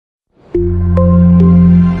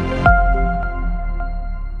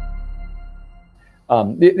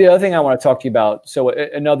The other thing I want to talk to you about, so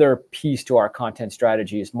another piece to our content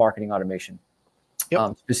strategy is marketing automation.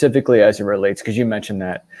 Yep. Specifically as it relates, because you mentioned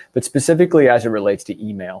that, but specifically as it relates to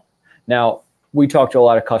email. Now, we talk to a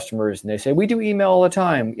lot of customers and they say, we do email all the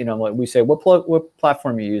time. You know, we say, what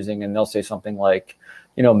platform are you using? And they'll say something like,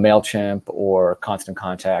 you know, MailChimp or Constant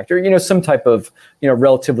Contact, or, you know, some type of, you know,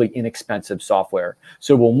 relatively inexpensive software.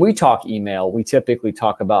 So when we talk email, we typically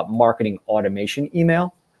talk about marketing automation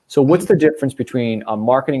email. So what's the difference between a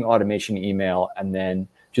marketing automation email and then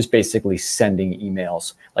just basically sending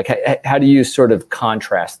emails? Like, how do you sort of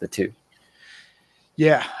contrast the two?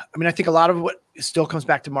 Yeah. I mean, I think a lot of what still comes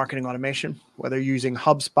back to marketing automation, whether you're using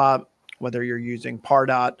HubSpot, whether you're using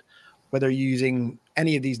Pardot, whether you're using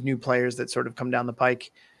any of these new players that sort of come down the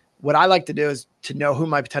pike. What I like to do is to know who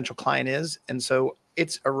my potential client is. And so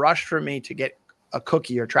it's a rush for me to get a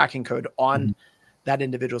cookie or tracking code on that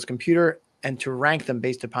individual's computer and to rank them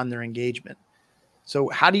based upon their engagement. So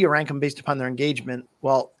how do you rank them based upon their engagement?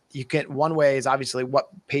 Well, you can, one way is obviously what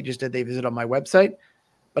pages did they visit on my website?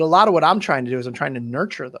 But a lot of what I'm trying to do is I'm trying to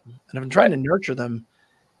nurture them. And if I'm trying to nurture them,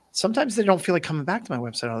 sometimes they don't feel like coming back to my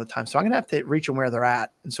website all the time. So I'm going to have to reach them where they're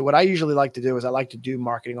at. And so what I usually like to do is I like to do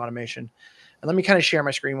marketing automation. And let me kind of share my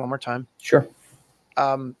screen one more time. Sure.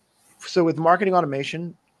 So with marketing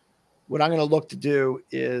automation, what I'm going to look to do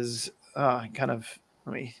is kind of,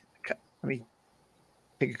 let me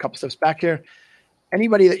take a couple steps back here.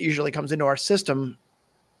 Anybody that usually comes into our system,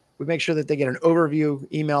 we make sure that they get an overview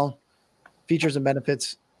email, features and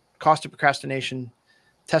benefits, cost of procrastination,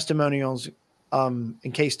 testimonials,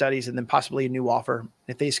 and case studies, and then possibly a new offer.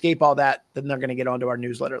 If they escape all that, then they're going to get onto our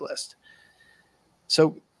newsletter list.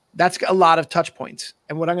 So that's a lot of touch points.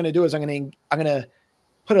 And what I'm going to do is I'm going to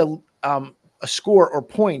put a score or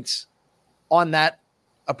points on that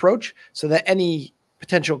approach so that any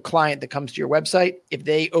potential client that comes to your website, if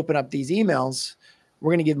they open up these emails, we're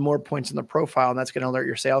going to give more points in the profile, and that's going to alert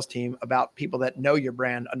your sales team about people that know your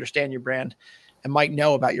brand, understand your brand, and might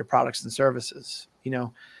know about your products and services. You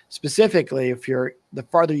know, specifically, if you're the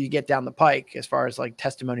farther you get down the pike, as far as like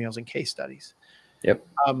testimonials and case studies. Yep.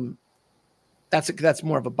 That's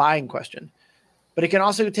more of a buying question, but it can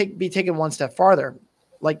also be taken one step farther.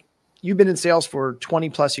 Like, you've been in sales for 20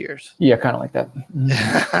 plus years. Yeah, kind of like that.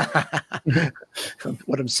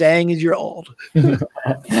 What I'm saying is you're old.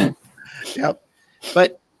 Yep.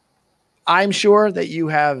 But I'm sure that you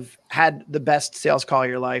have had the best sales call of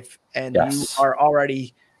your life, and you are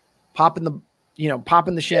already popping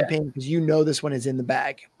the champagne because you know this one is in the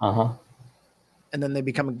bag. And then they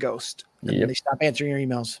become a ghost. And then they stop answering your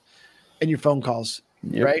emails and your phone calls,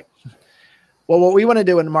 right? Well, what we want to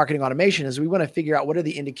do in marketing automation is we want to figure out what are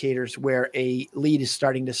the indicators where a lead is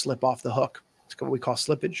starting to slip off the hook. It's what we call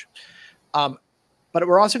slippage. But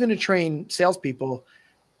we're also going to train salespeople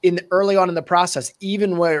early on in the process,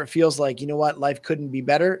 even where it feels like, you know what, life couldn't be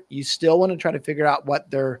better. You still want to try to figure out what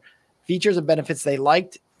their features and benefits they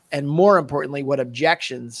liked, and more importantly, what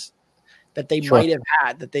objections that they might have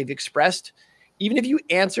had that they've expressed. Even if you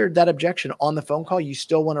answered that objection on the phone call, you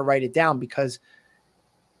still want to write it down, because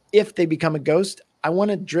if they become a ghost, I want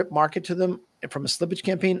to drip market to them from a slippage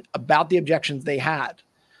campaign about the objections they had.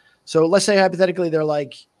 So let's say hypothetically, they're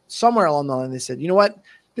like somewhere along the line, they said, you know what,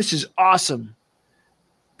 this is awesome,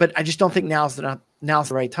 but I just don't think now's the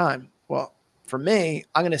right time. Well, for me,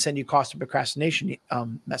 I'm going to send you cost of procrastination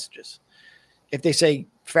messages. If they say,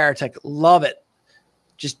 Faratech, love it,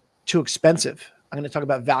 just too expensive, I'm going to talk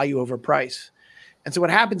about value over price. And so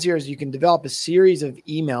what happens here is you can develop a series of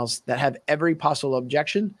emails that have every possible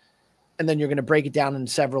objection, and then you're going to break it down in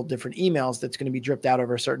several different emails that's going to be dripped out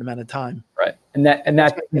over a certain amount of time. Right. And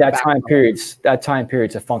that time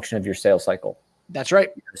period's a function of your sales cycle. That's right.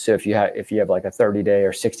 So if you have like a 30-day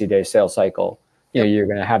or 60-day sales cycle, you know, you're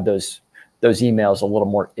going to have those emails a little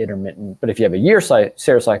more intermittent. But if you have a year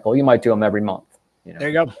sales cycle, you might do them every month. You know, there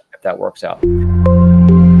you go. If that works out.